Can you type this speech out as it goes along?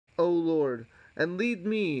Lord, and lead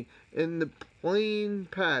me in the plain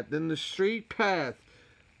path, in the straight path,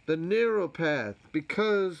 the narrow path,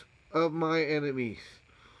 because of my enemies.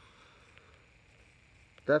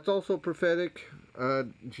 That's also prophetic.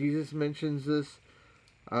 Jesus mentions this.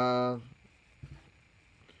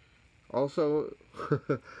 Also,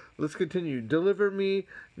 let's continue.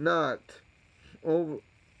 Over,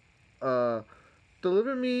 uh,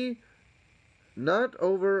 deliver me not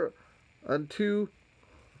over unto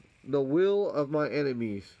the will of my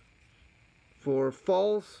enemies, for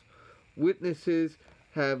false witnesses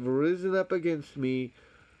have risen up against me,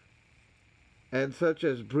 and such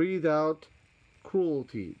as breathe out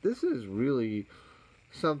cruelty. This is really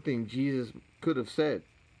something Jesus could have said,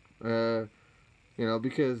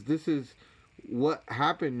 because this is what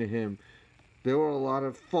happened to him. There were a lot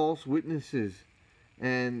of false witnesses,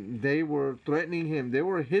 and they were threatening him. They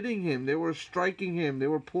were hitting him. They were striking him. They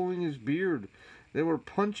were pulling his beard. They were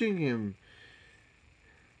punching him.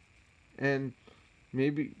 And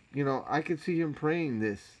maybe, I could see him praying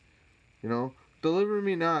this, deliver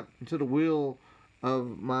me not into the will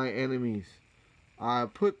of my enemies. I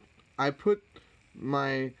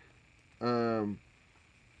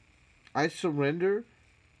surrender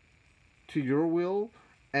to your will,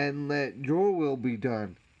 and let your will be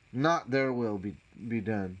done, not their will be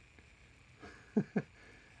done.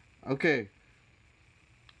 Okay.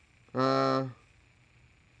 I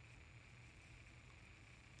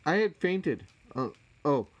had fainted.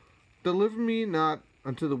 Deliver me not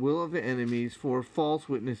unto the will of the enemies, for false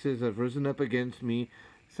witnesses have risen up against me,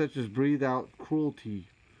 such as breathe out cruelty.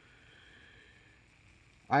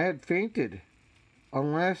 I had fainted,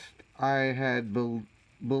 unless I had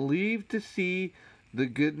believed to see the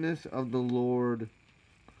goodness of the Lord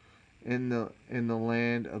in the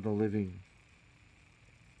land of the living.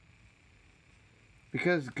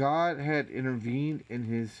 Because God had intervened in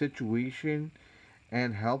his situation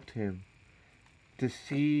and helped him to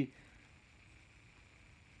see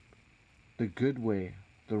the good way,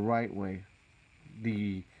 the right way,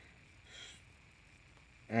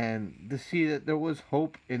 and to see that there was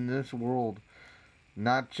hope in this world,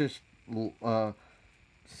 not just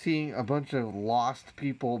seeing a bunch of lost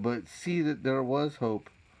people, but see that there was hope.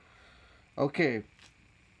 Okay.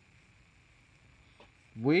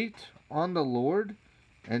 Wait on the Lord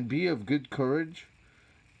and be of good courage,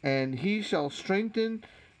 and he shall strengthen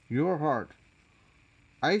your heart.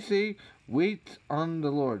 I say, wait on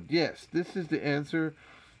the Lord. Yes, this is the answer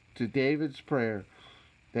to David's prayer,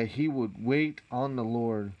 that he would wait on the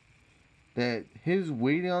Lord. That his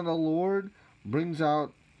waiting on the Lord brings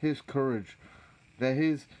out his courage. That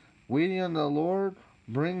his waiting on the Lord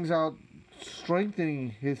brings out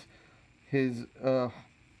strengthening his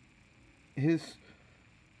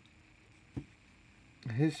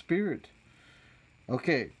spirit.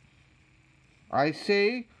 Okay. I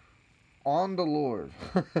say, on the Lord.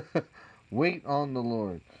 Wait on the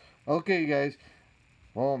Lord. Okay, guys.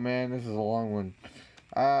 Oh man, this is a long one.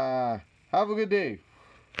 Have a good day.